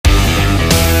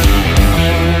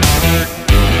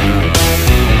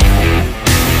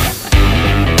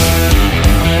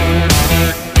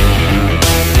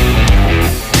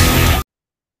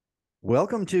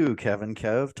Welcome to Kev and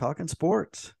Kev Talking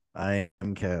Sports. I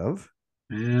am Kev.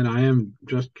 And I am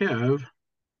just Kev.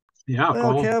 Yeah,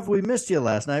 Well, Paul. Kev, we missed you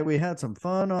last night. We had some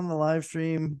fun on the live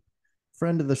stream.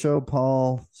 Friend of the show,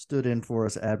 Paul, stood in for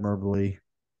us admirably.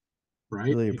 Right?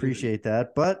 Really You did. appreciate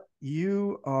that. But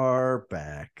you are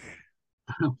back.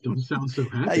 Don't sound so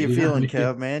How happy. you Yeah, I feeling, mean,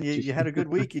 Kev, man? You had a good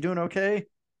week? You doing okay?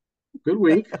 good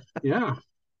week. Yeah,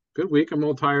 good week. I'm a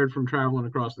little tired from traveling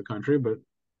across the country, but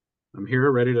I'm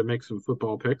here ready to make some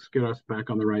football picks, get us back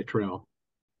on the right trail.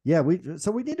 Yeah, we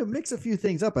need to mix a few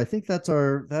things up. I think that's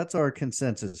our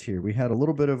consensus here. We had a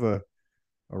little bit of a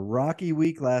rocky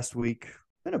week last week.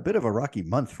 Been a bit of a rocky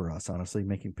month for us, honestly,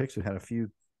 making picks. We had a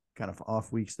few kind of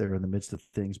off weeks there in the midst of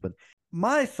things. But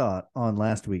my thought on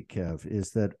last week, Kev,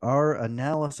 is that our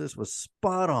analysis was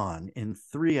spot on in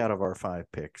 3 out of our 5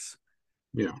 picks.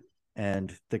 Yeah.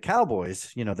 And the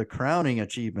Cowboys, the crowning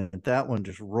achievement, that one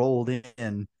just rolled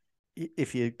in.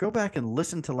 If you go back and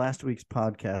listen to last week's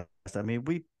podcast, I mean,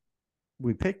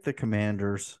 we picked the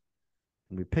Commanders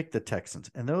and we picked the Texans,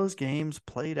 and those games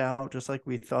played out just like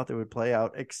we thought they would play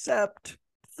out, except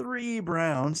 3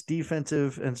 Browns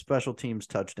defensive and special teams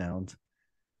touchdowns.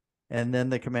 And then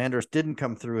the Commanders didn't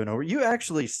come through and over. You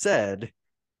actually said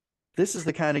this is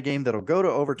the kind of game that'll go to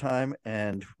overtime,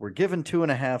 and we're given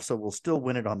 2.5, so we'll still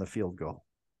win it on the field goal.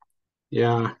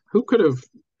 Yeah. Who could have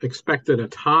expected a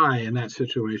tie in that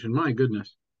situation? My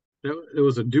goodness. It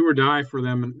was a do or die for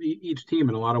them and each team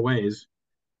in a lot of ways.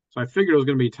 So I figured it was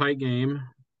going to be a tight game,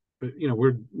 but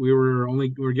we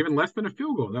were given less than a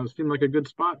field goal. That seemed like a good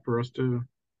spot for us to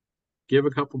give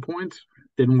a couple points.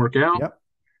 Didn't work out. Yep.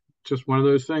 Just one of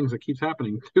those things that keeps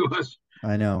happening to us.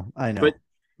 I know. But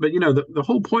the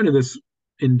whole point of this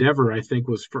endeavor, I think,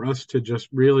 was for us to just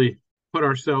really put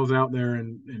ourselves out there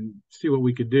and see what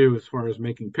we could do as far as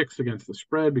making picks against the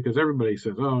spread, because everybody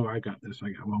says, "Oh, I got this,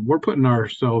 I got." Well, we're putting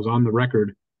ourselves on the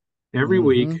record every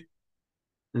week. Mm-hmm.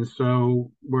 And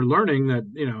so we're learning that,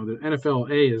 the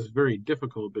NFL A is very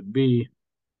difficult, but B,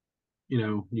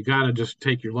 you got to just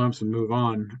take your lumps and move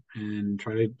on and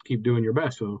try to keep doing your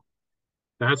best. So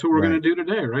that's what we're going to Right. do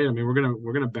today, right? I mean, we're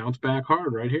going to bounce back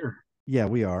hard right here. Yeah,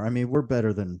 we are. I mean, we're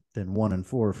better than 1-4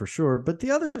 for sure. But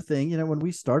the other thing, when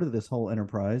we started this whole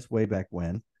enterprise way back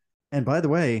when, and by the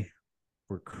way,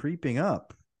 we're creeping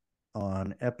up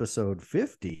on episode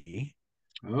 50.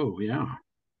 Oh, yeah.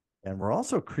 And we're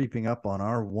also creeping up on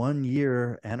our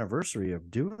 1-year anniversary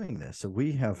of doing this. So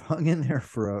we have hung in there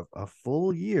for a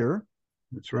full year.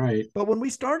 That's right. But when we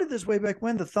started this way back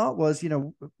when, the thought was,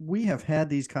 we have had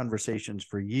these conversations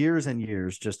for years and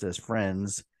years just as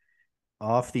friends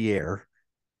off the air.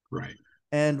 Right.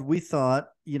 And we thought,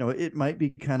 it might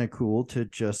be kind of cool to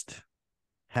just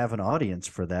have an audience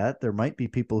for that. There might be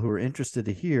people who are interested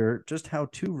to hear just how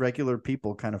two regular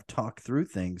people kind of talk through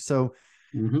things. So,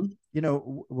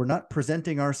 we're not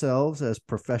presenting ourselves as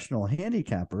professional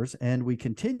handicappers, and we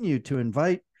continue to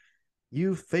invite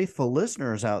you faithful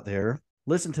listeners out there,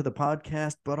 listen to the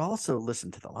podcast, but also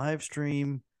listen to the live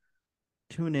stream,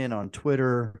 tune in on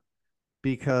Twitter,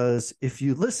 because if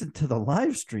you listened to the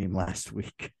live stream last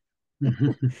week,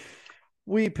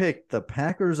 we picked the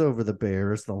Packers over the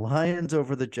Bears, the Lions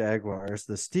over the Jaguars,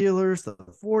 the Steelers, the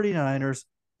 49ers,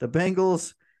 the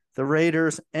Bengals, the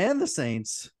Raiders, and the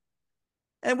Saints.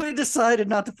 And we decided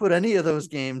not to put any of those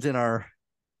games in our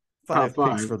Top 5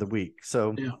 picks five. for the week.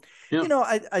 So, Yeah.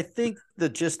 Yeah. I think the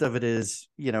gist of it is,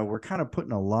 we're kind of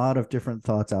putting a lot of different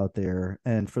thoughts out there.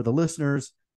 And for the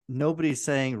listeners, nobody's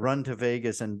saying run to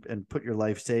Vegas and put your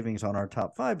life savings on our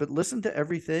top 5, but listen to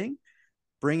everything,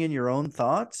 bring in your own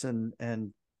thoughts and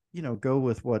go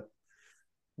with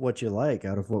what you like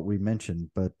out of what we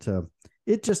mentioned. But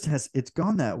it's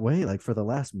gone that way like for the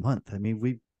last month. I mean,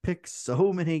 we pick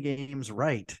so many games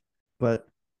right, but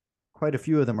quite a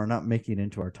few of them are not making it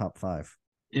into our top 5.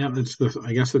 Yeah,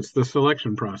 I guess it's the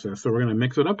selection process. So we're going to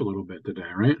mix it up a little bit today,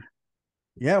 right?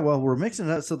 Yeah, well, we're mixing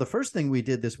it up. So the first thing we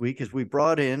did this week is we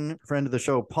brought in friend of the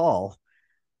show, Paul,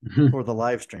 for the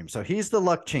live stream. So he's the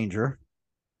luck changer.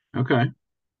 Okay.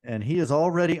 And he is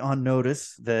already on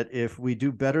notice that if we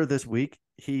do better this week,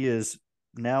 he is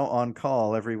now on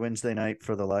call every Wednesday night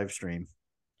for the live stream.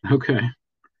 Okay.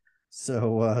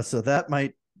 So that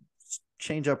might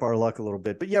change up our luck a little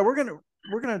bit. But yeah, we're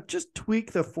gonna just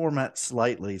tweak the format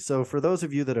slightly. So for those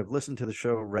of you that have listened to the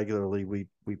show regularly, we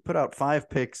put out 5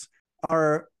 picks.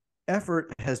 Our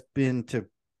effort has been to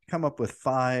come up with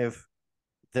 5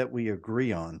 that we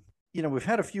agree on. We've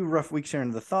had a few rough weeks here,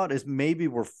 and the thought is maybe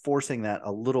we're forcing that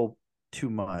a little too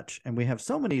much. And we have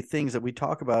so many things that we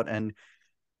talk about, and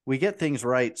we get things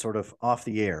right sort of off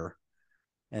the air.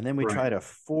 And then we try to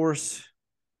force,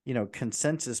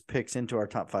 consensus picks into our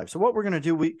top 5. So what we're going to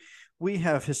do, we we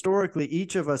have historically,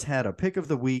 each of us had a pick of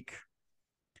the week.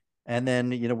 And then,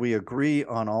 we agree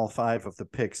on all 5 of the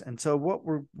picks. And so what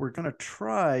we're going to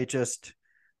try, just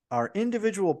our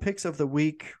individual picks of the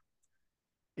week.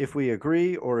 If we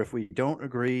agree or if we don't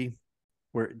agree,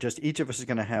 we're just, each of us is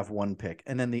going to have 1 pick.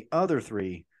 And then the other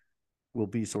 3 will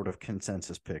be sort of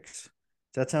consensus picks. Does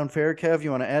that sound fair, Kev?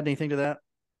 You want to add anything to that?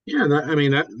 Yeah,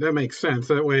 that makes sense.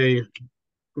 That way,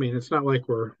 it's not like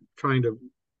we're trying to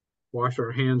wash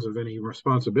our hands of any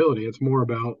responsibility. It's more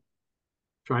about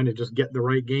trying to just get the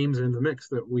right games in the mix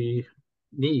that we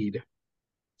need.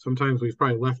 Sometimes we've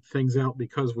probably left things out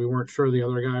because we weren't sure the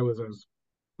other guy was as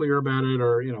clear about it,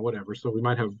 or whatever. So we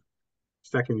might have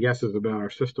second guesses about our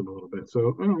system a little bit.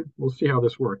 So we'll see how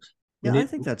this works. I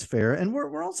think that's fair. And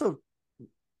we're also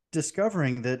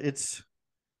discovering that it's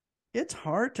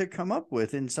hard to come up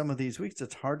with, in some of these weeks,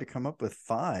 it's hard to come up with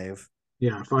 5.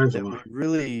 Yeah, 5's that a lot. we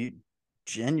really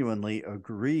genuinely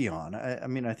agree on.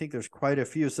 I think there's quite a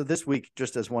few. So this week,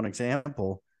 just as one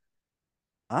example,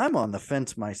 I'm on the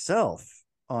fence myself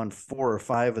on 4 or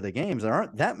 5 of the games. There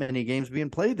aren't that many games being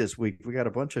played this week. We got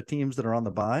a bunch of teams that are on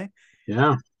the bye.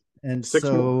 Yeah. And 6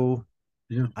 so more.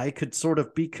 Yeah. I could sort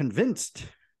of be convinced,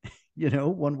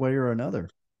 one way or another.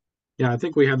 Yeah, I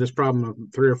think we had this problem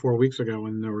 3 or 4 weeks ago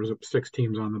when there was 6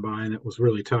 teams on the bye, and it was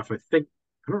really tough. I don't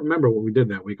remember what we did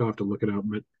that week. I'll have to look it up,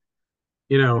 but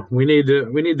we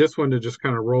need this one to just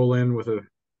kind of roll in with a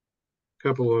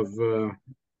couple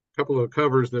of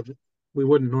covers that we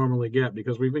wouldn't normally get,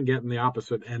 because we've been getting the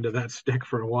opposite end of that stick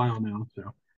for a while now.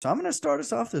 So I'm going to start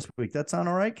us off this week. That sound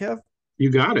all right, Kev?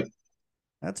 You got it.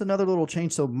 That's another little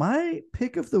change. So my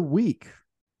pick of the week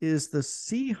is the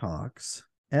Seahawks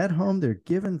at home. They're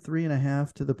given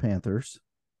 3.5 to the Panthers.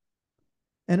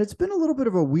 And it's been a little bit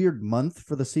of a weird month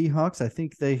for the Seahawks. I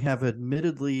think they have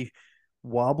admittedly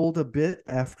wobbled a bit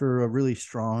after a really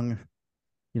strong,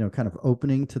 kind of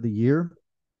opening to the year.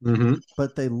 Mm-hmm.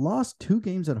 But they lost 2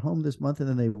 games at home this month, and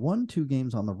then they won 2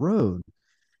 games on the road.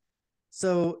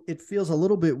 So it feels a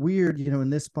little bit weird, in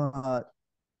this spot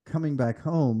coming back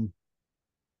home.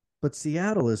 But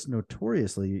Seattle is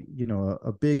notoriously,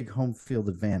 a big home field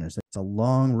advantage. It's a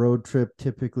long road trip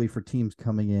typically for teams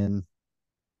coming in.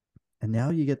 And now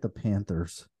you get the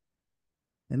Panthers.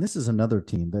 And this is another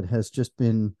team that has just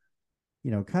been,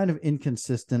 kind of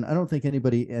inconsistent. I don't think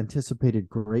anybody anticipated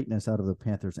greatness out of the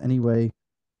Panthers anyway.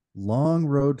 Long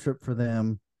road trip for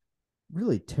them.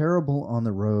 Really terrible on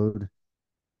the road.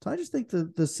 So I just think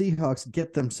the Seahawks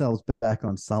get themselves back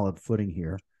on solid footing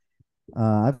here.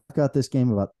 I've got this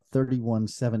game about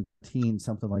 31-17,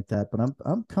 something like that, but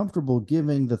I'm comfortable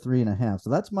giving the 3.5. So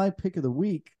that's my pick of the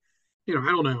week. I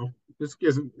don't know. This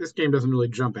game doesn't really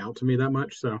jump out to me that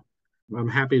much, so I'm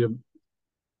happy to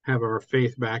have our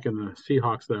faith back in the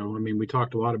Seahawks, though. We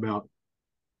talked a lot about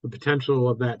the potential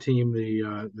of that team,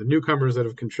 the newcomers that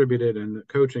have contributed, and the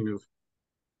coaching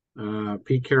of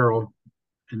Pete Carroll.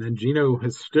 And then Geno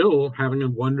is still having a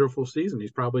wonderful season.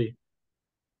 He's probably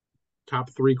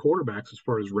top 3 quarterbacks as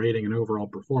far as rating and overall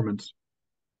performance.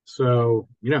 So,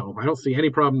 I don't see any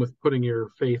problem with putting your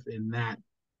faith in that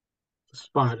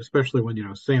spot, especially when,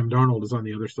 Sam Darnold is on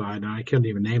the other side, and I can't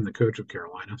even name the coach of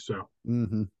Carolina. So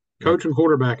coach and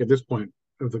quarterback at this point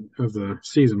of the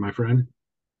season, my friend.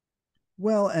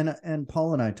 Well, and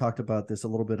Paul and I talked about this a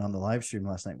little bit on the live stream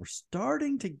last night. We're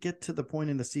starting to get to the point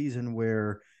in the season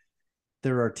where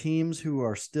there are teams who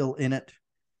are still in it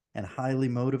and highly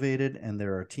motivated, and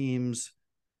there are teams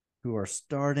who are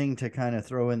starting to kind of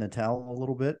throw in the towel a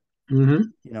little bit.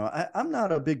 Mm-hmm. I'm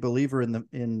not a big believer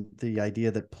in the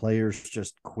idea that players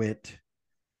just quit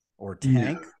or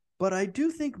tank, but I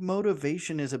do think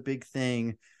motivation is a big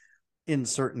thing in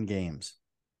certain games.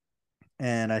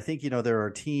 And I think, there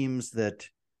are teams that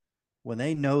when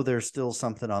they know there's still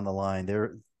something on the line,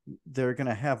 they're going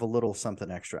to have a little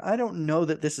something extra. I don't know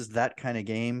that this is that kind of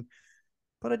game,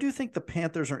 but I do think the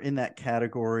Panthers are in that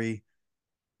category.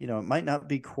 It might not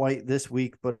be quite this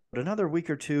week, but another week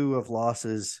or 2 of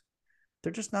losses,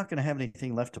 they're just not going to have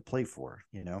anything left to play for,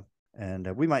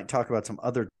 And we might talk about some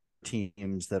other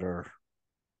teams that are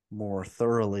more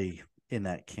thoroughly in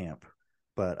that camp.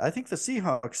 But I think the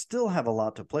Seahawks still have a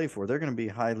lot to play for. They're going to be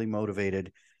highly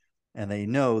motivated, and they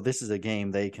know this is a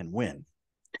game they can win.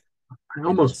 I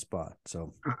almost spot.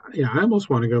 So I almost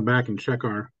want to go back and check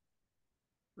our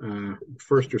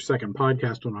first or second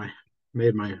podcast when I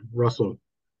made my Russell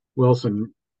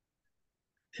Wilson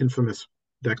infamous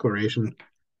declaration,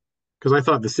 because I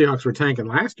thought the Seahawks were tanking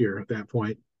last year at that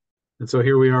point, and so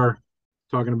here we are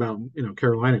talking about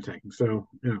Carolina tanking. So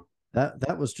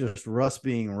that was just Russ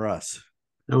being Russ.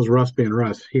 That was Russ being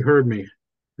Russ. He heard me.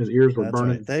 His ears were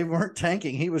burning. Right. They weren't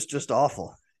tanking. He was just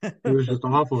awful. He was just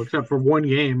awful, except for one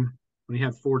game when he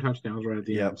had 4 touchdowns right at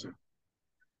the end. Yep.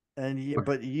 So,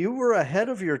 But you were ahead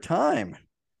of your time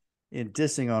in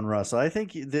dissing on Russ. I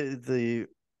think the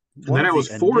and one then of I was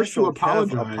the forced to initial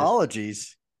Kev apologize.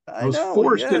 apologies. I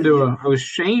know, I was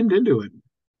shamed into it.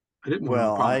 I didn't want to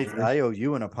well, apologize. I owe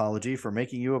you an apology for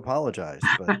making you apologize,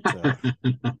 but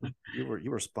you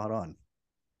were spot on.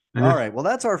 All right, well,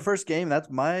 that's our first game. That's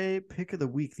my pick of the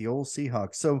week, the old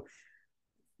Seahawks. So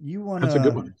you That's a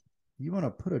good wanna one. you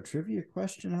wanna put a trivia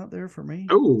question out there for me?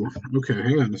 Oh, okay.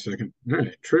 Hang on a second. All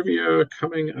right, trivia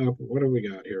coming up. What do we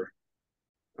got here?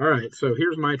 All right, so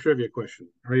here's my trivia question.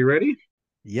 Are you ready?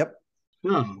 Yep.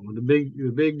 So the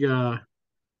big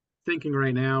thinking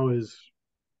right now is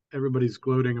everybody's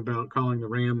gloating about calling the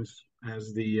Rams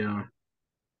as the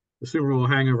Super Bowl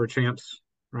hangover champs,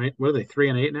 right? What are they,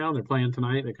 3-8 now? They're playing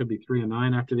tonight. They could be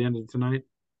 3-9 after the end of tonight,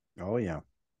 Oh yeah.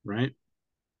 right?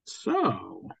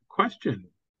 So, question: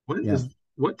 Yeah.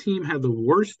 What team had the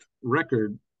worst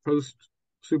record post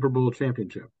Super Bowl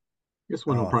championship? This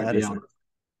one will Oh, probably be out.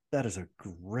 that is a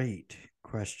great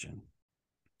question.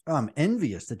 I'm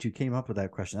envious that you came up with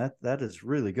that question. That is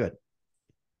really good.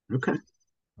 Okay.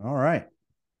 All right.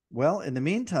 Well, in the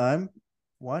meantime,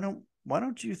 why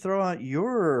don't you throw out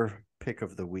your pick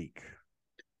of the week?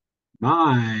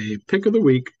 My pick of the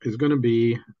week is going to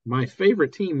be my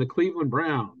favorite team, the Cleveland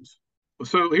Browns.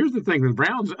 So here's the thing: the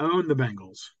Browns own the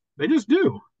Bengals. They just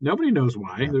do. Nobody knows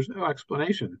why. Yeah. There's no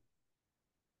explanation.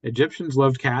 Egyptians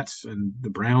loved cats, and the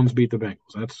Browns beat the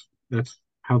Bengals. That's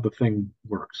how the thing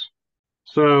works.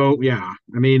 So yeah,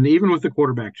 I mean, even with the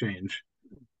quarterback change,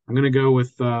 I'm going to go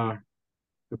with the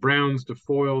Browns to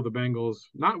foil the Bengals.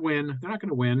 Not win. They're not going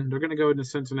to win. They're going to go into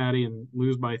Cincinnati and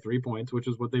lose by 3 points, which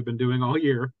is what they've been doing all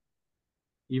year.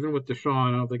 Even with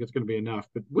Deshaun, I don't think it's going to be enough.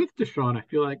 But with Deshaun, I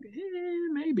feel like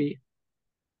maybe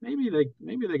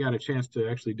they got a chance to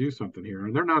actually do something here.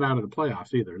 And they're not out of the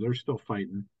playoffs either. They're still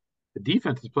fighting. The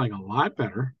defense is playing a lot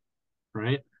better,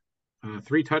 right?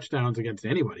 3 touchdowns against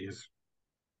anybody is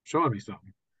showing me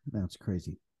something. That's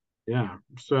crazy. Yeah.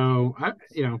 So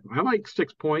I like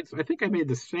 6 points. I think I made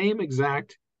the same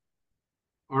exact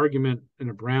argument in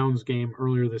a Browns game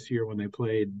earlier this year when they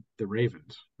played the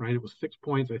Ravens, right? It was 6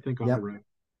 points, I think, on the Yep. road.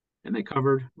 And they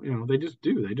covered, they just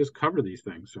do. They just cover these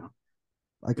things. So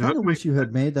I yeah, kind of wish you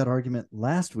had made that argument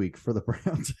last week for the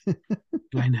Browns.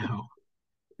 I know.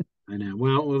 I know.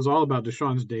 Well, it was all about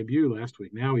Deshaun's debut last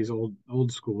week. Now he's old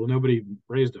school. Nobody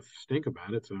raised a stink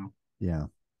about it, so Yeah.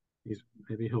 he's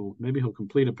maybe he'll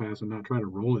complete a pass and not try to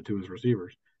roll it to his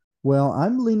receivers. Well,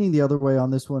 I'm leaning the other way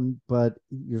on this one, but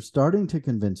you're starting to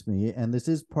convince me, and this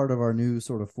is part of our new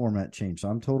sort of format change. So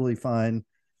I'm totally fine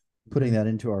putting that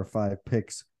into our 5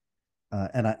 picks.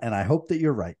 And I hope that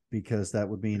you're right, because that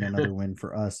would mean another win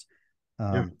for us.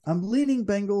 Yeah. I'm leaning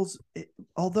Bengals,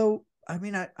 although I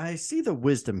mean I see the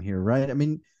wisdom here, right? I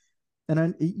mean,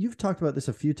 and you've talked about this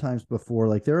a few times before.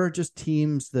 Like, there are just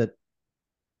teams that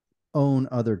own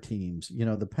other teams.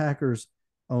 The Packers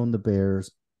own the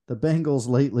Bears. The Bengals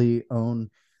lately own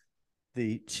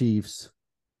the Chiefs,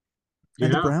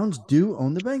 and the Yeah. Browns do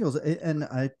own the Bengals. And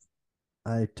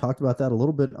I talked about that a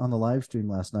little bit on the live stream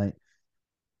last night.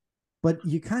 But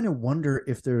you kind of wonder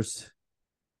if there's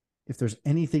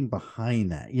anything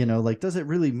behind that. Like, does it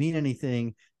really mean anything?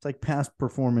 It's like past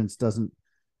performance doesn't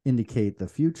indicate the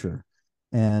future.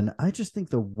 And I just think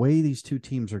the way these two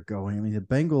teams are going, I mean, the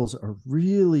Bengals are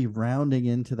really rounding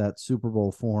into that Super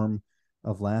Bowl form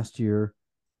of last year.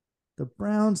 The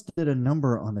Browns did a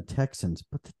number on the Texans,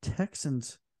 but the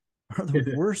Texans are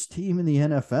the worst team in the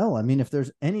NFL. I mean, if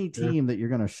there's any Yeah. team that you're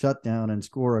going to shut down and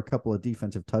score a couple of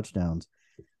defensive touchdowns,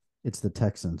 it's the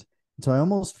Texans. So I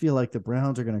almost feel like the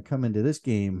Browns are going to come into this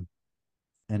game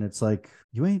and it's like,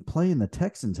 you ain't playing the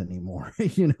Texans anymore.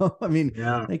 I mean,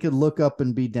 Yeah. they could look up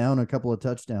and be down a couple of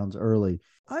touchdowns early.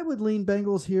 I would lean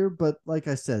Bengals here, but like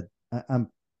I said, I'm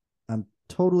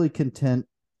totally content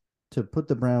to put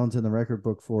the Browns in the record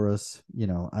book for us.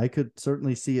 I could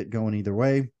certainly see it going either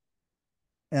way.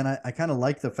 And I kind of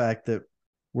like the fact that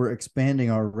we're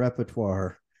expanding our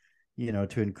repertoire,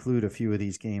 to include a few of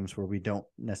these games where we don't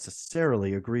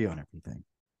necessarily agree on everything.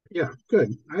 Yeah.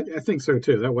 Good. I think so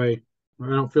too. That way, I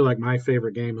don't feel like my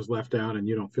favorite game was left out, and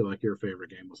you don't feel like your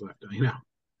favorite game was left out.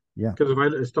 Yeah. Because if I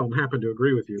just don't happen to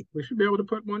agree with you, we should be able to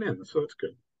put one in. So it's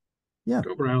good. Yeah.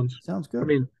 Go Browns. Sounds I good.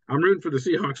 mean, I'm rooting for the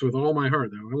Seahawks with all my heart,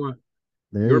 though. I want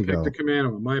There your you pick to go. come in, I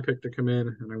want my pick to come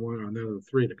in, and I want another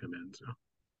 3 to come in. So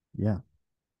Yeah.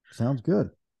 Sounds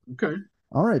good. okay.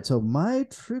 All right. So my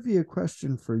trivia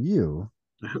question for you,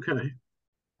 Okay.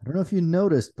 I don't know if you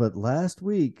noticed, but last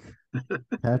week,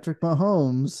 Patrick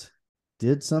Mahomes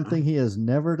did something he has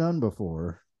never done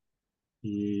before.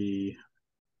 He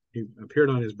he appeared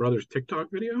on his brother's TikTok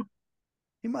video.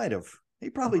 He might have. He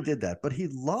probably did that, but he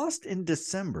lost in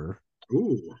December.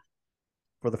 Ooh.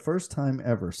 For the first time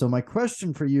ever. So my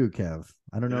question for you, Kev,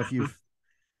 I don't know if you've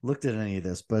looked at any of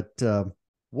this, but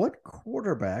what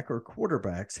quarterback or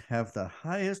quarterbacks have the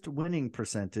highest winning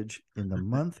percentage in the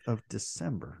month of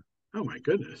December? Oh my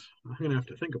goodness. I'm going to have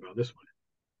to think about this one.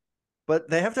 But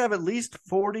they have to have at least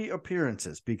 40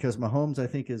 appearances because Mahomes, I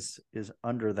think, is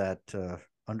under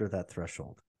that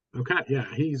threshold. Okay, yeah,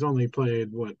 he's only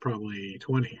played what, probably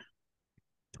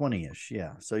 20-ish,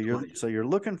 yeah. So 20. you're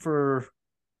looking for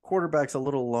quarterbacks a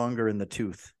little longer in the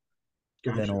tooth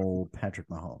than Gotcha. old Patrick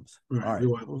Mahomes. Right. All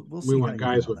right, we'll We see how want you do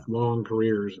guys on with that. long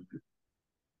careers and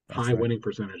That's high right. winning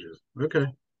percentages. Okay.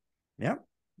 Yep.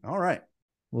 All right.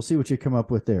 We'll see what you come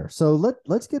up with there. So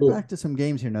let's get back to some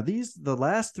games here. Now, the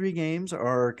last 3 games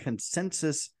are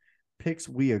consensus picks.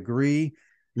 We agree.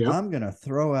 Yep. I'm going to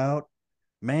throw out,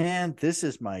 man, this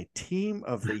is my team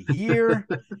of the year.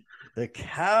 The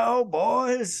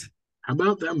Cowboys. How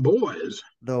about them boys?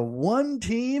 The one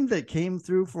team that came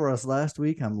through for us last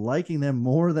week. I'm liking them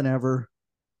more than ever.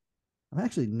 I'm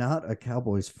actually not a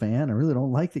Cowboys fan. I really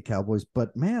don't like the Cowboys,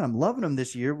 but man, I'm loving them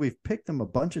this year. We've picked them a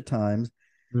bunch of times.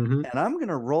 Mm-hmm. And I'm going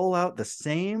to roll out the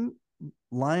same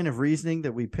line of reasoning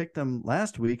that we picked them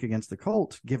last week against the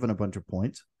Colts, given a bunch of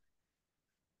points.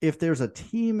 If there's a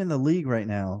team in the league right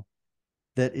now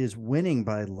that is winning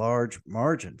by large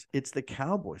margins, it's the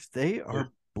Cowboys. They are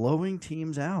blowing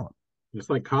teams out. It's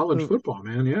like college football,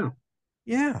 man. Yeah.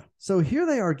 Yeah. So here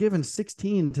they are giving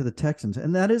 16 to the Texans,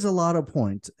 and that is a lot of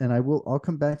points. And I'll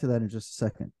come back to that in just a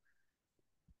second.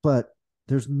 But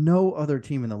there's no other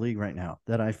team in the league right now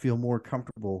that I feel more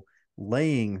comfortable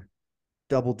laying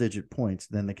double-digit points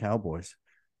than the Cowboys.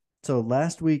 So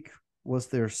last week was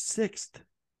their 6th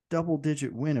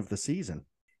double-digit win of the season.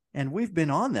 And we've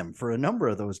been on them for a number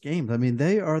of those games. I mean,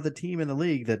 they are the team in the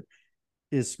league that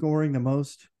is scoring the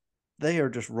most. They are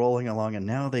just rolling along, and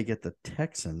now they get the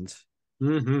Texans,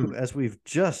 who, as we've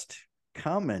just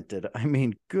commented, I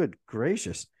mean, good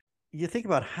gracious. You think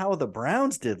about how the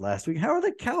Browns did last week. How are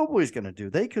the Cowboys going to do?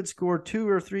 They could score 2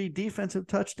 or 3 defensive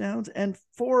touchdowns and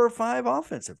 4 or 5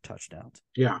 offensive touchdowns.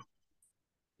 Yeah.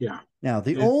 Yeah. Now,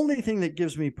 the only thing that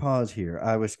gives me pause here,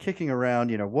 I was kicking around,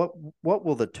 what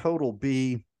will the total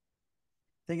be?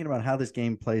 Thinking about how this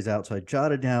game plays out. So I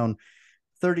jotted down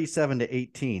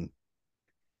 37-18.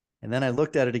 And then I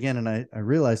looked at it again and I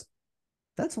realized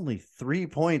that's only 3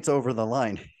 points over the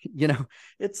line.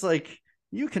 It's like,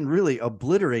 you can really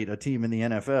obliterate a team in the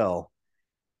NFL,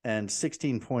 and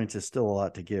 16 points is still a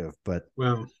lot to give. But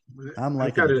I'm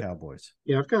liking the Cowboys.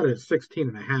 Yeah, I've got it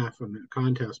 16.5 on the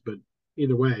contest, but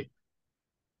either way,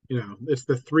 it's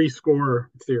the 3-score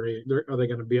theory. Are they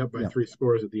going to be up by 3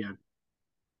 scores at the end?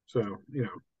 So,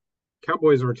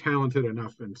 Cowboys are talented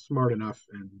enough and smart enough,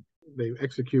 and they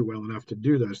execute well enough to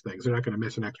do those things. They're not going to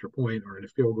miss an extra point or a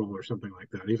field goal or something like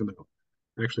that, even though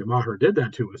actually Maher did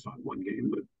that to us on one game.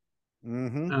 But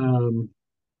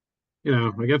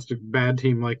against a bad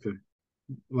team like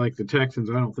the Texans,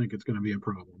 I don't think it's going to be a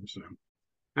problem. So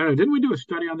I don't know. Didn't we do a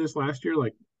study on this last year?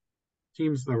 Like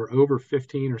teams that were over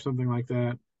 15 or something like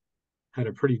that had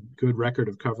a pretty good record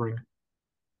of covering.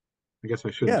 I guess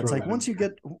I should. Yeah, it's like once you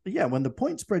get, when the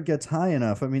point spread gets high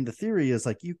enough. I mean, the theory is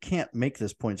like you can't make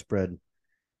this point spread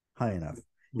high enough.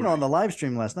 You know, on the live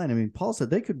stream last night, I mean, Paul said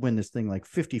they could win this thing like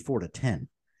 54-10.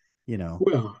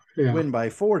 Win by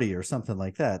 40 or something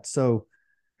like that. So,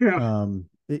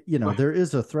 there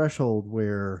is a threshold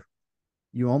where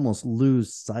you almost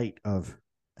lose sight of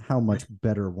how much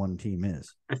better one team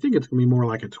is. I think it's going to be more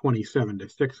like a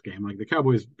 27-6 game. Like the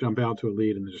Cowboys jump out to a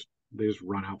lead and they just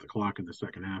run out the clock in the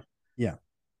second half. Yeah.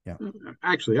 Yeah.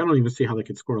 Actually, I don't even see how they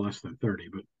could score less than 30,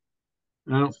 but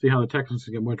I don't see how the Texans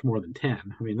can get much more than 10.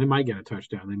 I mean, they might get a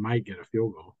touchdown. They might get a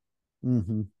field goal.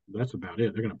 Mm-hmm. That's about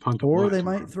it. They're going to punt. Or they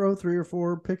might throw 3 or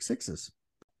 4 pick sixes.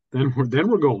 Then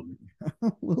we're golden.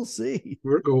 We'll see.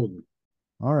 We're golden.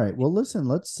 All right. Well, listen,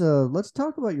 let's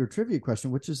talk about your trivia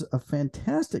question, which is a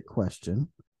fantastic question.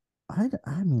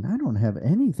 I mean, I don't have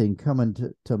anything coming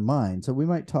to mind, so we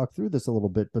might talk through this a little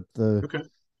bit, but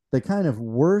the kind of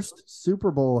worst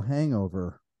Super Bowl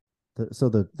hangover. So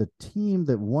the team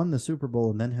that won the Super Bowl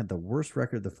and then had the worst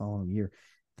record the following year,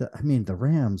 the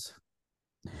Rams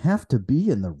have to be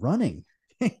in the running,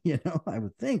 I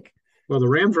would think. Well, the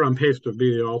Rams are on pace to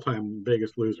be the all-time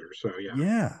biggest loser, so yeah.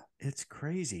 Yeah, it's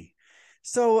crazy.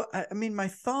 So, I mean, my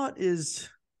thought is,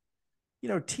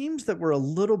 teams that were a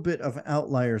little bit of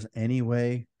outliers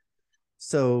anyway.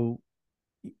 So,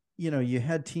 you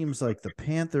had teams like the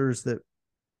Panthers that,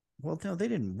 well, no, they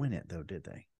didn't win it though, did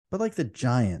they? But like the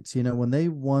Giants, when they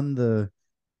won the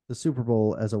the Super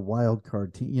Bowl as a wild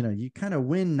card team. You kind of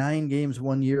win 9 games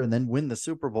one year and then win the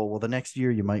Super Bowl. Well, the next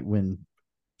year you might win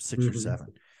 6 or 7.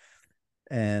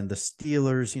 And the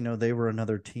Steelers, they were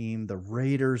another team. The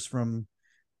Raiders from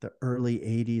the early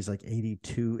 80s, like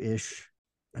 82-ish.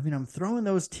 I mean, I'm throwing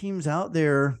those teams out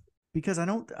there because I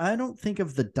don't think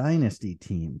of the dynasty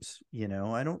teams.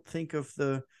 I don't think of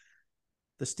the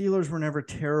Steelers were never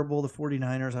terrible. The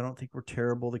 49ers, I don't think were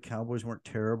terrible. The Cowboys weren't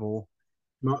terrible.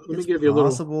 Let me It's give you a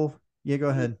possible. little. Yeah, go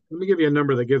ahead. Let me give you a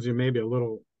number that gives you maybe a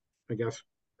little, I guess,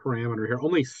 parameter here.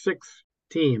 Only 6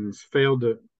 teams failed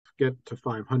to get to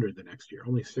 500 the next year.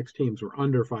 Only 6 teams were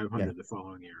under 500 the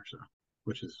following year, so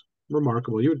which is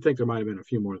remarkable. You would think there might have been a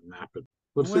few more than that, but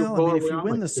what Super Bowl I mean, if you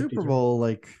win like the Super Bowl,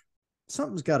 like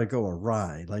something's got to go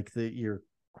awry. Like your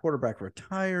quarterback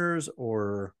retires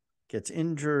or gets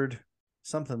injured,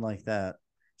 something like that.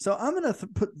 So I'm going to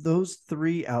put those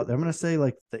 3 out there. I'm going to say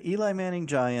like the Eli Manning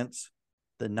Giants,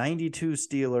 the 92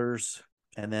 Steelers,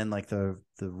 and then like the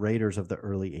Raiders of the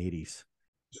early 80s.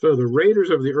 So the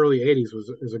Raiders of the early 80s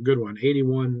is a good one.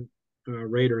 81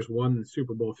 Raiders won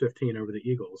Super Bowl 15 over the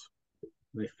Eagles.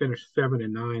 They finished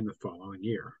 7-9 the following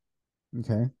year.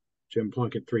 Okay. Jim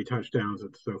Plunkett 3 touchdowns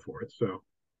and so forth. So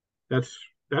that's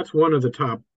one of the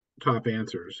top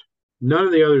answers. None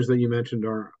of the others that you mentioned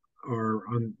are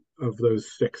on of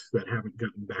those 6 that haven't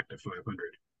gotten back to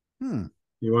 500.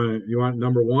 You want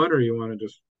number 1 or you want to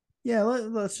just? Yeah,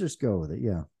 let's just go with it.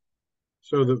 Yeah.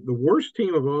 So the worst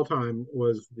team of all time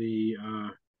was the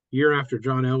year after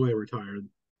John Elway retired,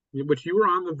 which you were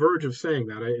on the verge of saying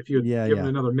that. If you had given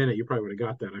another minute, you probably would have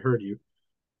got that. I heard you.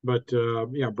 But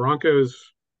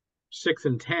Broncos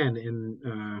 6-10 in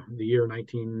the year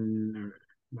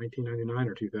 1999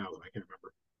 or 2000. I can't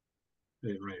remember. I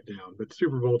didn't write it down. But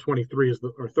Super Bowl 23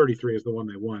 or 33 is the one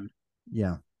they won.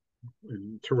 Yeah.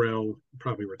 And Terrell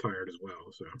probably retired as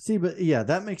well. So see, but yeah,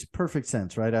 that makes perfect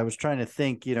sense, right? I was trying to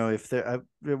think, if it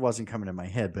wasn't coming to my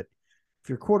head, but if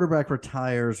your quarterback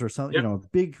retires or something, a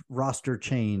big roster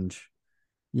change,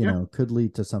 could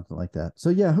lead to something like that. So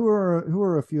yeah, who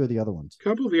are a few of the other ones? A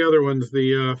couple of the other ones,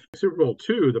 the Super Bowl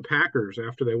II, the Packers,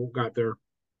 after they got their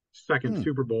second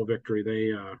Super Bowl victory,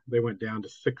 they went down to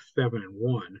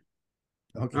 6-7-1.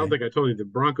 Okay. I don't think I told you the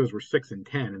Broncos were 6-10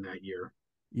 in that year.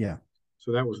 Yeah.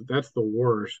 So that's the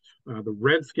worst. The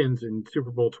Redskins in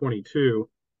Super Bowl 22,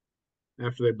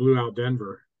 after they blew out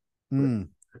Denver, I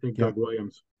think Doug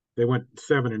Williams, they went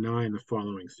 7-9 the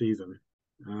following season.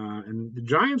 And the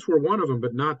Giants were one of them,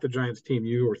 but not the Giants team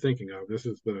you were thinking of. This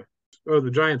is the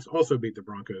Giants also beat the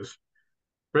Broncos.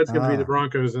 Redskins beat the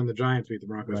Broncos and the Giants beat the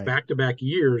Broncos. Right. Back-to-back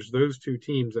years, those 2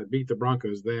 teams that beat the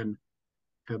Broncos then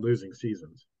had losing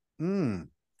seasons.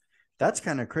 That's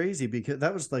kind of crazy because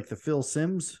that was like the Phil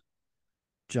Simms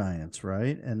Giants,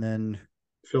 right? And then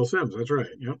Phil Simms, that's right.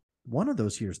 Yep. One of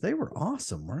those years they were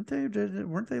awesome, weren't they?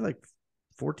 Weren't they like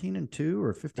 14-2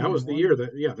 or 15? That was the year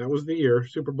that was the year,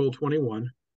 Super Bowl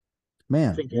 21.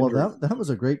 Man, well, that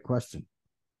was a great question.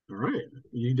 All right,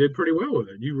 you did pretty well with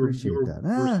it. You were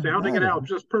sounding it out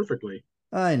just perfectly.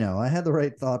 I know. I had the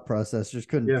right thought process. Just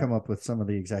couldn't come up with some of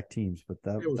the exact teams, but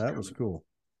that was cool.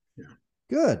 Yeah.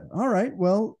 Good. All right.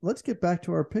 Well, let's get back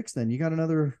to our picks then. You got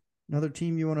another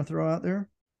team you want to throw out there?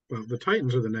 Well, the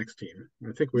Titans are the next team.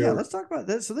 I think let's talk about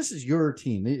that. So this is your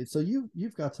team. So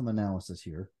you've got some analysis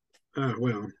here.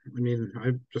 Well, I mean,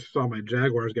 I just saw my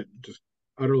Jaguars get just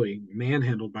utterly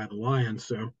manhandled by the Lions,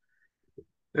 so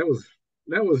that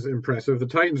was impressive. The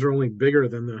Titans are only bigger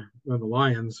than the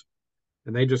Lions,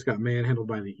 and they just got manhandled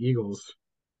by the Eagles,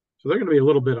 so they're going to be a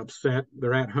little bit upset.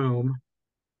 They're at home.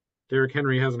 Derrick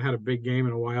Henry hasn't had a big game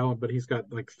in a while, but he's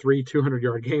got like 3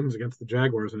 200-yard games against the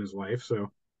Jaguars in his life,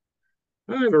 so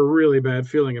I have a really bad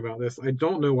feeling about this. I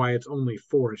don't know why it's only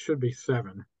 4. It should be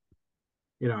 7.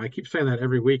 I keep saying that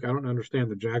every week. I don't understand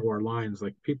the Jaguar lines.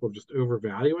 Like, people just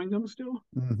overvaluing them still.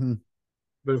 Mm-hmm.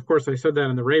 But of course, I said that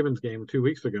in the Ravens game 2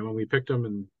 weeks ago, and we picked them,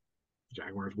 and the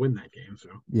Jaguars win that game. So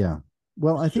yeah.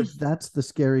 Well, I think that's the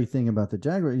scary thing about the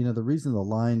Jaguar. The reason the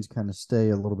lines kind of stay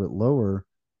a little bit lower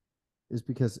is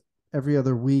because every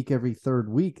other week, every third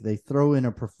week, they throw in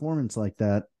a performance like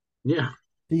that. Yeah.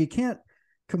 You can't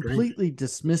completely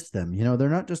dismiss them. They're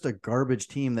not just a garbage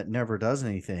team that never does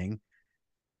anything.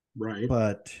 Right.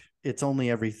 But it's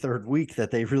only every third week that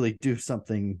they really do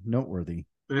something noteworthy.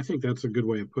 I think that's a good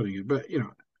way of putting it. But,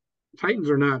 Titans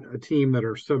are not a team that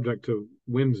are subject to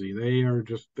whimsy.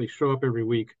 They show up every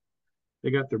week.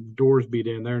 They got their doors beat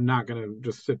in. They're not going to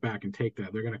just sit back and take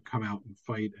that. They're going to come out and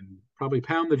fight and probably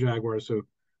pound the Jaguars. So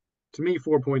to me,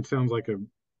 4 points sounds like a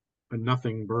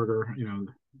nothing burger.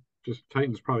 Just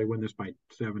Titans probably win this by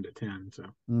 7-10. So.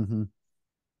 Mm-hmm.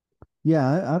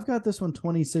 Yeah, I've got this one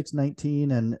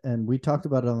 26-19, and we talked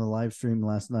about it on the live stream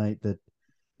last night, that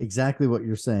exactly what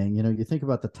you're saying. You think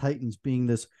about the Titans being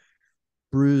this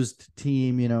bruised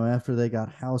team, after they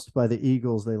got housed by the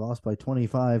Eagles, they lost by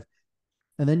 25.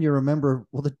 And then you remember,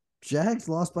 well, the Jags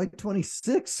lost by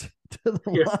 26 to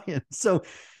the Lions. So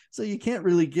you can't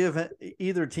really give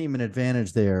either team an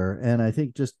advantage there. And I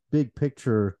think just big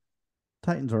picture,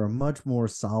 Titans are a much more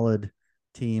solid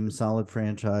team, solid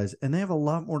franchise, and they have a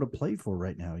lot more to play for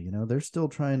right now. They're still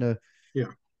trying to,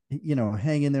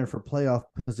 hang in there for playoff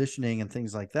positioning and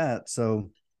things like that.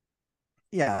 So,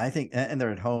 yeah, I think, and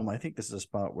they're at home. I think this is a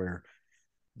spot where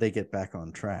they get back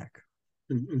on track.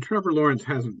 And Trevor Lawrence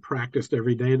hasn't practiced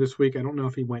every day this week. I don't know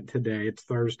if he went today. It's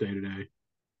Thursday today,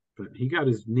 but he got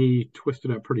his knee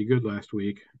twisted up pretty good last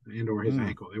week, or his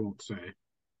ankle. They won't say.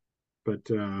 But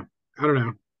I don't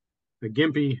know. The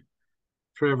gimpy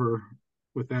Trevor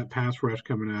with that pass rush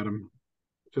coming at him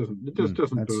doesn't that's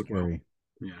bode scary.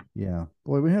 Well. Yeah.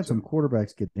 Boy, we had some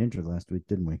quarterbacks get injured last week,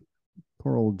 didn't we?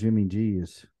 Poor old Jimmy G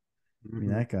is. I mean,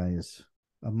 that guy is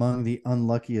among the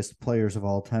unluckiest players of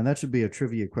all time. That should be a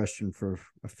trivia question for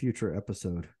a future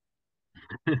episode.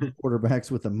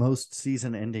 Quarterbacks with the most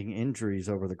season-ending injuries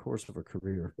over the course of a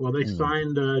career. Well, they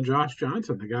signed Josh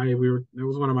Johnson, the guy that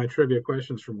was one of my trivia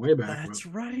questions from way back. That's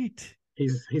right.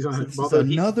 He's on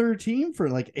another team for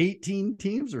like 18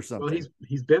 teams or something. Well,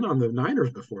 he's been on the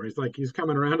Niners before. He's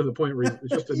coming around to the point where it's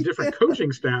just a different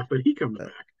coaching staff, but he comes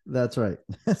back. That's right.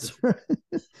 That's right.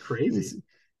 It's crazy.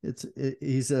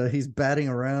 He's batting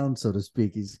around, so to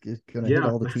speak. He's going to hit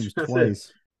all the teams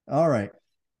twice. All right.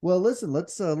 Well, listen,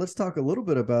 let's talk a little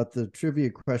bit about the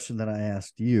trivia question that I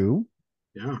asked you.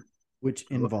 Yeah. Which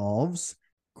involves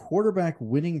quarterback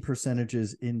winning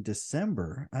percentages in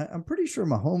December. I'm pretty sure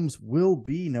Mahomes will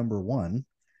be number one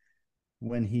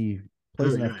when he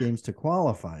plays enough games to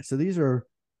qualify. So these are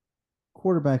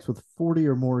quarterbacks with 40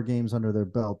 or more games under their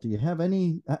belt. Do you have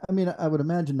any? I mean, I would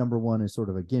imagine number one is sort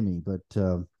of a gimme, but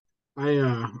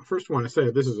I first want to say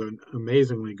this is an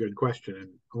amazingly good question, and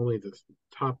only the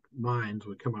top minds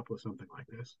would come up with something like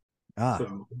this.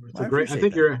 So it's a great. I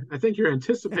think you're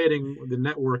anticipating the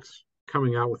networks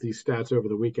coming out with these stats over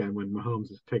the weekend when Mahomes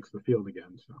takes the field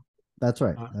again. So that's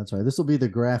right. That's right. This will be the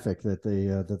graphic that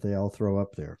they all throw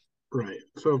up there. Right.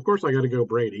 So of course I got to go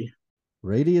Brady.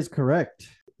 Brady is correct.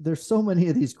 There's so many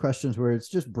of these questions where it's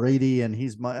just Brady, and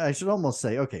I should almost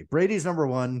say, okay, Brady's number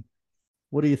one.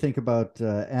 What do you think about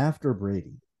after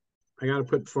Brady? I got to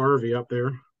put Favre up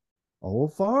there. Oh,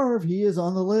 Favre, he is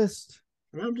on the list.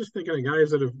 I'm just thinking of guys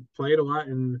that have played a lot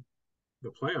in the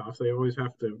playoffs. They always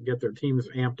have to get their teams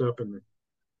amped up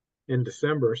in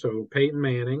December. So Peyton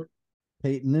Manning.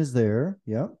 Peyton is there.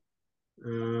 Yep.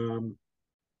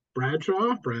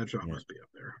 Bradshaw must be up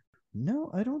there. No,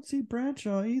 I don't see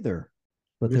Bradshaw either.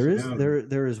 But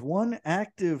there is one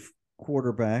active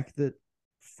quarterback that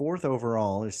fourth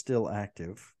overall is still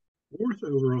active. Fourth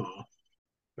overall.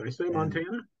 Did I say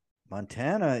Montana?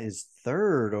 Montana is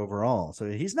third overall. So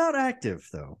he's not active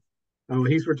though. Oh,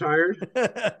 he's retired?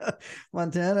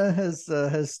 Montana has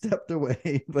stepped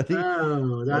away, but he's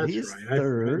right. I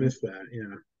missed that.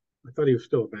 Yeah. I thought he was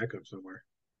still a backup somewhere.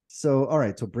 So, all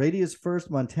right. So Brady is first.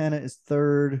 Montana is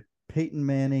third. Peyton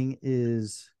Manning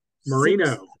is Marino.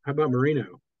 sixth. How about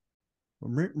Marino?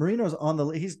 Marino's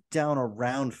he's down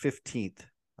around 15th.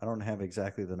 I don't have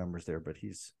exactly the numbers there, but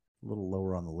he's a little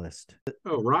lower on the list.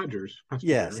 Oh, Rodgers.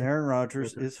 Yes, Aaron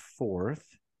Rodgers is fourth.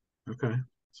 Okay.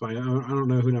 So I don't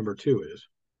know who number two is.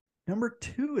 Number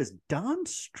two is Don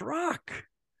Strock.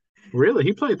 Really?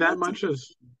 He played that much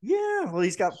as well,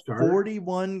 he's got starter?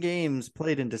 41 games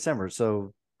played in December.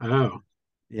 So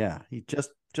yeah, he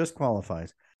just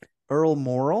qualifies. Earl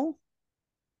Morrall.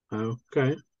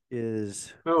 Okay.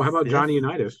 How about Johnny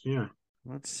Unitas? Yeah.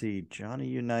 Let's see. Johnny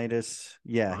Unitas.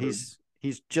 Yeah, he's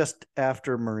just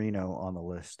after Marino on the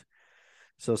list.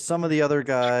 So some of the other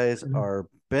guys are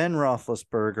Ben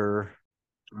Roethlisberger,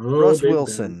 Russ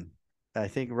Wilson. Ben. I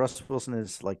think Russ Wilson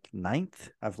is like 9th.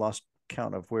 I've lost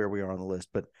count of where we are on the list,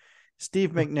 but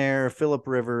Steve McNair, Phillip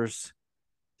Rivers,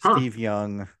 Steve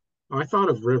Young. Oh, I thought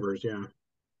of Rivers, yeah.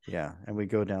 Yeah, and we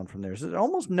go down from there. So there's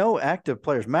almost no active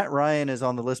players. Matt Ryan is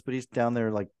on the list, but he's down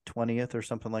there like 20th or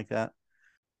something like that.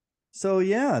 So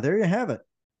yeah, there you have it.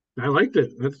 I liked it.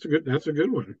 That's a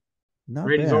good one. Not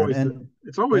Brady's bad.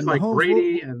 It's always like Mahomes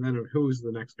Brady, and then who's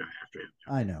the next guy after him?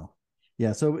 I know.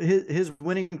 Yeah. So his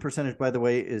winning percentage, by the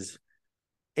way, is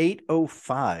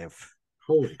 .805.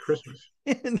 Holy Christmas!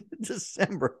 In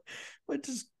December, which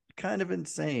is kind of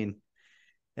insane.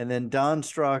 And then Don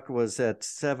Strock was at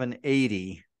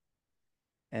 780,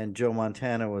 and Joe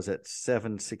Montana was at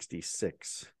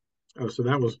 766. Oh, so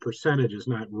that was percentages,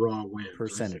 not raw wins. I see.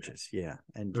 Percentages, yeah.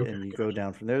 Okay, And you go gotcha.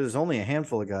 down from there. There's only a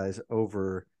handful of guys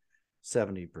over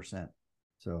 70%.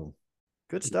 So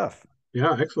good stuff.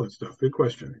 Yeah, excellent stuff. Good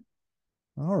question.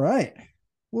 All right.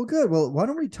 Well, good. Well, why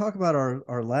don't we talk about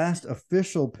our last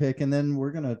official pick, and then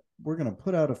we're gonna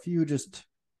put out a few just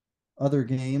other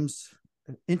games,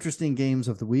 interesting games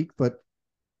of the week. But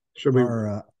Should we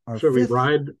our should we fifth.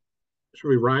 ride should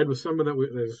we ride with someone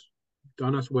that has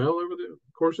done us well over the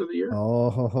course of the year? Oh,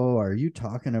 ho, ho, are you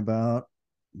talking about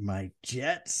my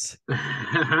Jets?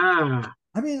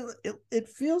 I mean, it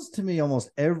feels to me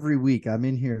almost every week I'm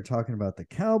in here talking about the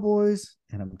Cowboys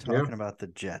and I'm Yeah, talking about the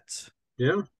Jets.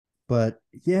 yeah, But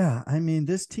yeah, I mean,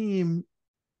 this team,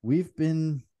 we've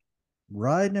been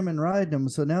riding them.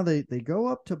 So now they go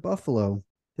up to Buffalo.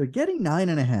 They're getting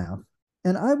 9.5.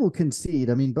 And I will concede.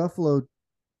 I mean, Buffalo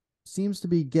seems to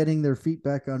be getting their feet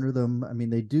back under them. I mean,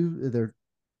 they're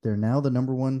now the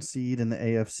number one seed in the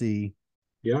AFC.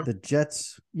 yeah. The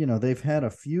Jets, they've had a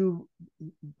few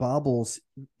bobbles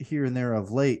here and there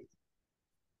of late,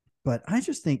 but I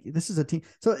just think this is a team.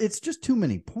 So it's just too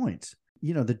many points.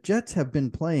 The Jets have been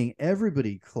playing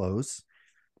everybody close.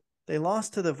 They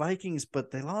lost to the Vikings,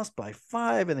 but they lost by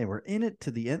 5 and they were in it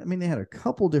to the end. I mean, they had a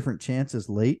couple different chances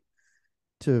late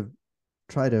to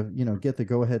try to, get the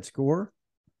go-ahead score.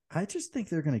 I just think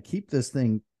they're going to keep this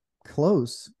thing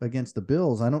close against the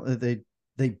Bills. I don't.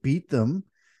 They beat them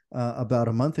about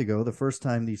a month ago, the first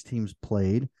time these teams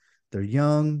played. They're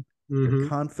young, they're Mm-hmm.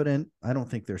 confident. I don't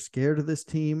think they're scared of this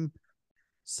team.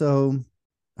 So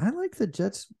I like the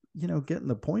Jets, getting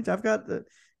the points. I've got it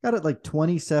like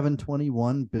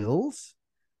 27-21 Bills,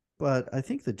 but I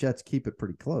think the Jets keep it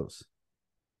pretty close.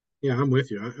 Yeah, I'm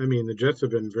with you. I mean, the Jets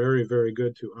have been very, very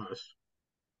good to us.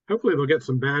 Hopefully, they'll get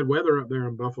some bad weather up there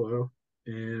in Buffalo,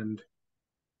 and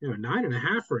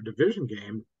 9.5 for a division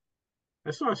game.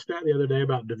 I saw a stat the other day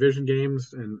about division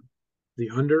games and the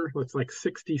under. It's like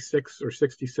 66 or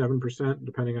 67%,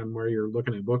 depending on where you're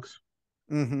looking at books,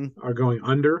 Mm-hmm. are going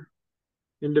under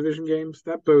in division games.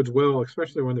 That bodes well,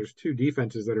 especially when there's two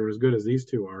defenses that are as good as these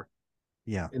two are.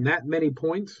 Yeah. And that many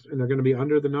points, and they're going to be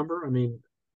under the number. I mean,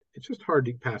 it's just hard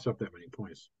to pass up that many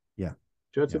points. Yeah.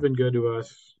 Jets have Yeah. been good to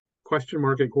us. Question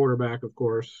mark at quarterback, of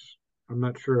course. I'm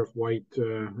not sure if White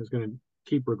is going to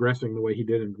keep regressing the way he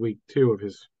did in week 2 of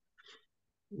his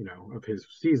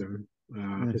season. His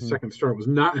Mm-hmm. second start was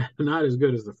not as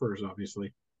good as the first,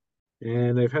 obviously,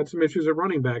 and they've had some issues at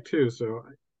running back too. So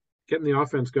getting the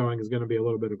offense going is going to be a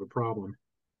little bit of a problem.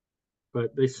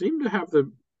 But they seem to have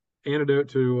the antidote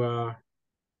to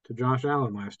Josh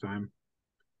Allen last time.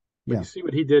 But you Yeah. see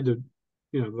what he did to,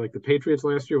 like the Patriots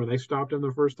last year when they stopped him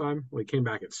the first time. Well, he came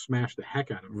back and smashed the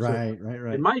heck out of him. So Right. Right. they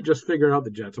Right. might just figure out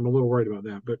the Jets. I'm a little worried about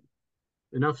that. But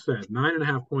enough said.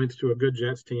 9.5 points to a good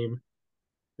Jets team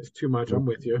is too much. I'm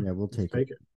with you. We'll Let's take it.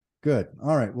 take it. Good.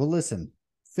 All right. Well, listen,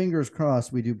 fingers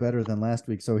crossed we do better than last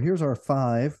week. So here's our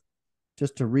 5.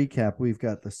 Just to recap, we've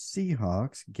got the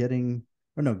Seahawks giving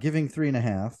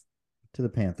 3.5 to the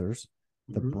Panthers.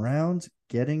 The Mm-hmm. Browns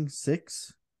getting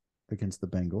 6 against the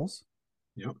Bengals.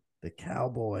 Yep. The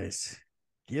Cowboys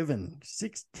giving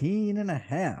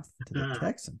 16.5 to the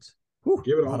Texans. Whew,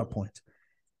 Give it a lot all. of points.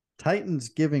 Titans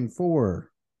giving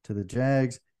 4 to the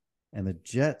Jags, and the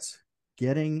Jets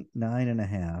getting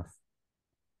 9.5.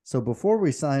 So before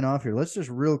we sign off here, let's just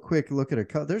real quick look at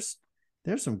there's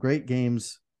some great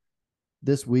games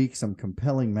this week, some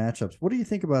compelling matchups. What do you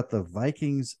think about the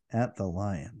Vikings at the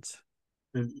Lions?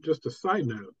 And just a side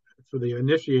note for the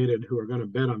initiated who are going to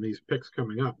bet on these picks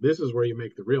coming up, this is where you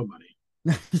make the real money.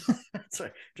 That's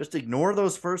right. Just ignore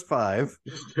those first 5.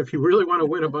 If you really want to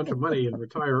win a bunch of money and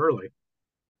retire early.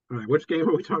 All right, which game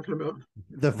are we talking about?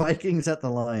 The Vikings at the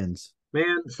Lions.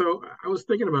 Man, so I was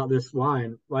thinking about this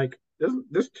line. Like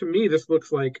this to me, this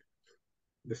looks like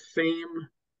the same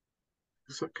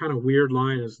kind of weird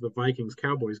line as the Vikings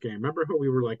Cowboys game. Remember how we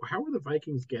were like, how are the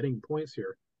Vikings getting points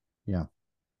here? Yeah.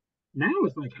 Now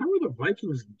it's like, how are the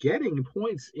Vikings getting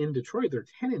points in Detroit? They're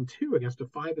 10-2 against a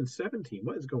 5-7 team.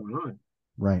 What is going on?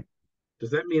 Right.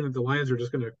 Does that mean that the Lions are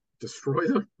just going to destroy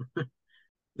them?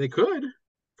 They could.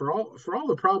 For all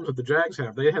the problems that the Jags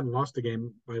have, they hadn't lost a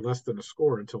game by less than a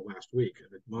score until last week.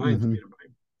 The Lions Mm-hmm. beat them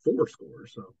by 4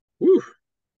 scores. So, whew.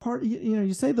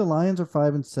 You say the Lions are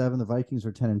 5-7, the Vikings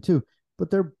are 10-2, but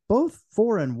they're both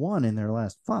 4-1 in their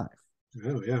last 5.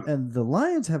 Oh yeah. And the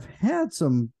Lions have had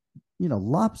some,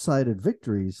 lopsided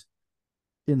victories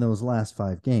in those last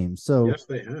 5 games. So Yes,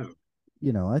 they have.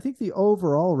 I think the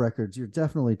overall records, you're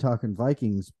definitely talking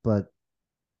Vikings, but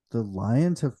the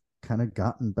Lions have kind of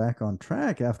gotten back on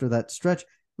track after that stretch.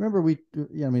 Remember,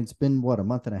 it's been a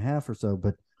month and a half or so,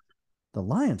 but the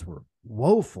Lions were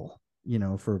woeful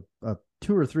for a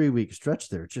 2 or 3 week stretch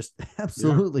there. Just Yeah.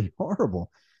 absolutely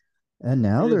horrible. And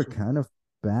now And they're kind of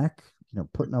back,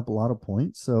 putting up a lot of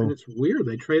points. So it's weird.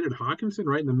 They traded Hawkinson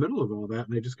right in the middle of all that,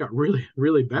 and they just got really,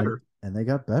 really and better. and they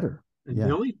got better. And Yeah.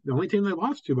 the only team they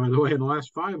lost to, by the way, in the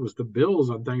last five was the Bills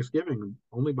on Thanksgiving,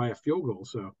 only by a field goal.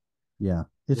 So Yeah.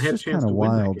 they It's had a just chance kind of to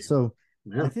win that wild. game. So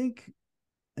I Yeah. think,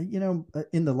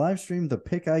 in the live stream, the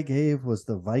pick I gave was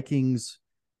the Vikings,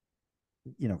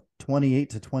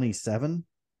 28-27.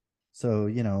 So,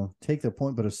 take the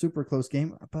point, but a super close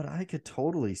game. But I could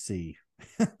totally see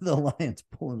the Lions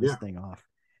pulling this Yeah. thing off.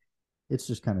 It's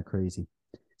just kind of crazy.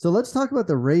 So let's talk about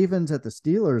the Ravens at the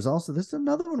Steelers. Also, this is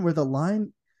another one where the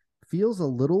line feels a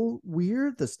little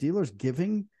weird. The Steelers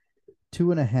giving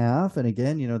 2.5. And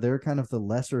again, they're kind of the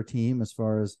lesser team as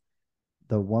far as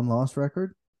the one-loss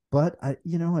record. But I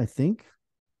think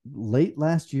late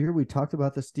last year we talked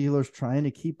about the Steelers trying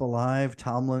to keep alive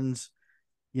Tomlin's,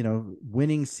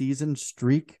 winning season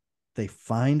streak. They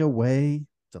find a way.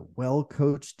 It's a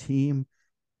well-coached team.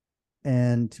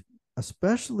 And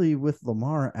especially with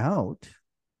Lamar out,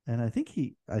 and I think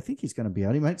he's going to be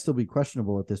out. He might still be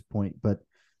questionable at this point, but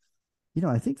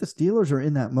I think the Steelers are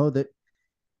in that mode that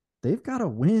they've got to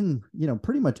win,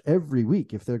 pretty much every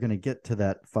week if they're going to get to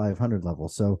that 500 level.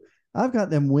 So I've got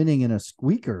them winning in a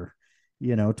squeaker,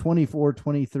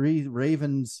 24-23.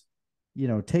 Ravens,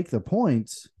 take the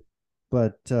points,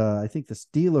 but I think the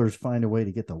Steelers find a way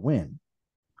to get the win.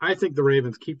 I think the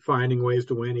Ravens keep finding ways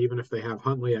to win, even if they have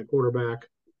Huntley at quarterback.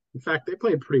 In fact, they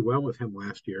played pretty well with him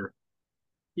last year.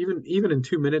 Even in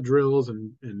 2 minute drills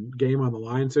and game on the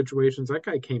line situations, that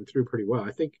guy came through pretty well.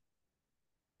 I think,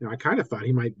 I kind of thought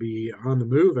he might be on the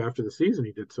move after the season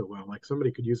he did so well. Like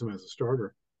somebody could use him as a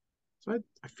starter. So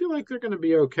I feel like they're going to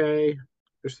be okay.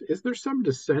 Is there some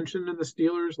dissension in the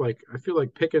Steelers? Like I feel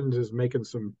like Pickens is making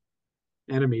some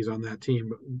enemies on that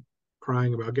team,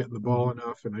 crying about getting the ball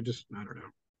enough, and I don't know.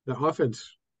 The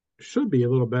offense should be a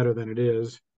little better than it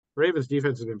is. Ravens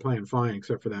defense has been playing fine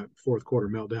except for that fourth quarter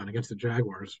meltdown against the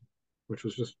Jaguars, which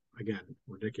was just again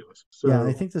ridiculous. So Yeah,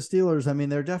 I think the Steelers, I mean,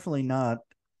 they're definitely not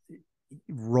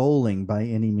rolling by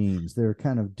any means. They're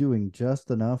kind of doing just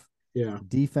enough. yeah,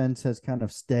 Defense has kind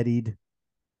of steadied.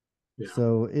 yeah.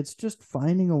 So it's just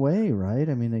finding a way, right?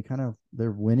 I mean,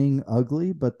 they're winning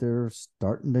ugly, but they're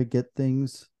starting to get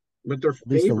things But they're at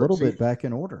least a little favored. bit back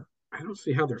in order. I don't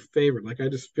see how they're favored. Like I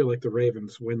just feel like the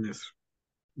Ravens win this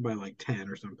by like 10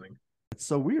 or something. It's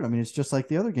so weird. I mean, it's just like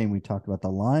the other game we talked about. The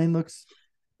line looks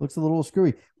a little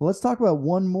screwy. Well, let's talk about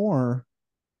one more.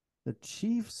 The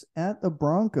Chiefs at the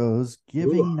Broncos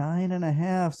giving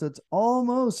 9.5. So it's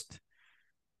almost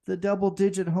the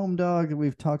double-digit home dog that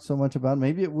we've talked so much about.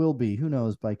 Maybe it will be. Who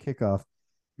knows by kickoff.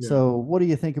 Yeah. So what do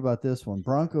you think about this one?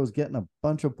 Broncos getting a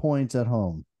bunch of points at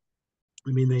home.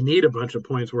 I mean, they need a bunch of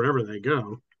points wherever they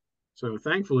go. So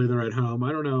thankfully they're at home.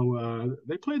 I don't know.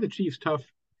 They play the Chiefs tough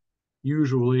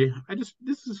usually. This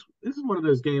is one of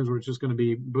those games where it's just going to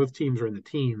be both teams are in the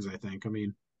teens. I think. I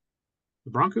mean,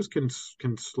 the Broncos can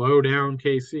slow down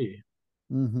KC.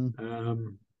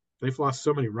 They've lost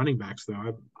so many running backs though.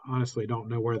 I honestly don't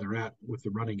know where they're at with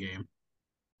the running game.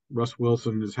 Russ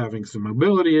Wilson is having some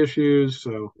mobility issues,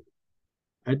 so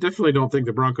I definitely don't think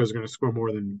the Broncos are going to score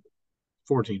more than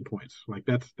 14 points. Like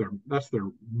that's their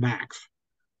max.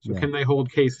 So can they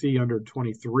hold KC under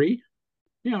 23?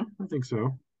 Yeah, I think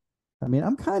so. I mean,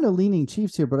 I'm kind of leaning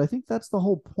Chiefs here, but I think that's the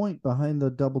whole point behind the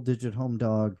double-digit home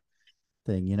dog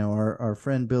thing. Our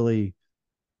friend Billy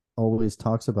always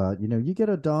talks about, you get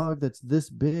a dog that's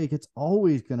this big, it's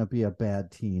always going to be a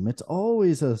bad team. It's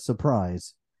always a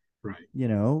surprise. Right.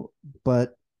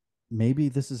 But maybe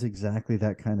this is exactly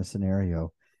that kind of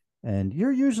scenario. And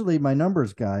you're usually my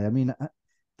numbers guy. I mean,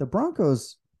 the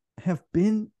Broncos have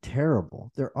been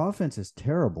terrible. Their offense is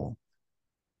terrible,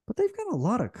 but they've got a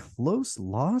lot of close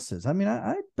losses. I mean,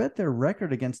 I bet their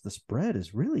record against the spread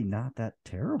is really not that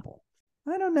terrible.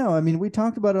 I don't know. I mean, we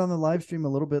talked about it on the live stream a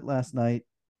little bit last night.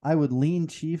 I would lean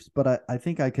Chiefs, but I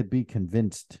think I could be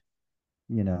convinced,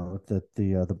 that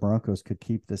the Broncos could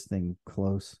keep this thing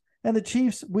close. And the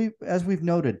Chiefs, as we've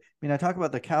noted, I mean, I talk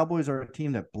about the Cowboys are a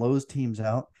team that blows teams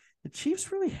out. The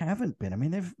Chiefs really haven't been. I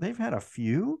mean, they've had a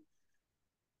few,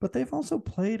 but they've also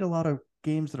played a lot of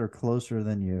games that are closer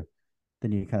than you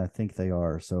kind of think they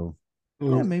are. So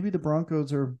yeah, maybe the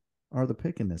Broncos are the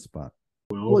pick in this spot.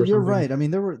 Well, you're right. I mean,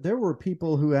 there were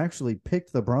people who actually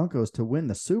picked the Broncos to win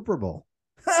the Super Bowl.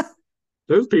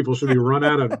 Those people should be run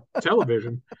out of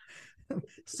television.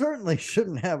 Certainly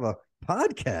shouldn't have a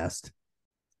podcast.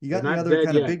 You got any other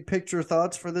kind of big picture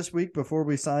thoughts for this week before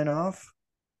we sign off?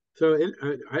 So,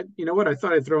 you know what? I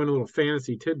thought I'd throw in a little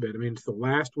fantasy tidbit. I mean, it's the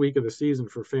last week of the season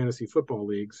for fantasy football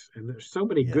leagues, and there's so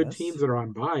many good teams Yes. that are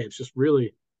on bye. It's just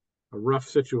really a rough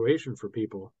situation for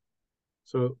people.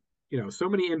 So, so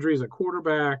many injuries at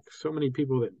quarterback, so many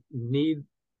people that need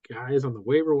guys on the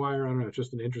waiver wire. I don't know. It's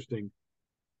just an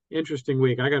interesting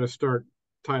week. I got to start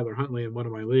Tyler Huntley in one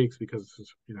of my leagues because,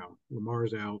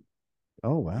 Lamar's out,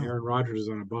 Oh wow. Aaron Rodgers is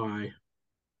on a bye.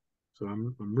 So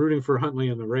I'm rooting for Huntley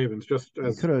and the Ravens just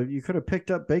as You could have picked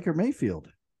up Baker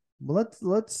Mayfield. Well,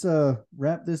 let's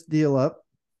wrap this deal up.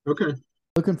 okay.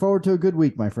 Looking forward to a good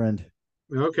week, my friend.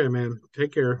 Okay, man.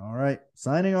 Take care. All right.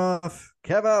 Signing off.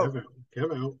 Kev out.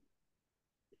 Kev out.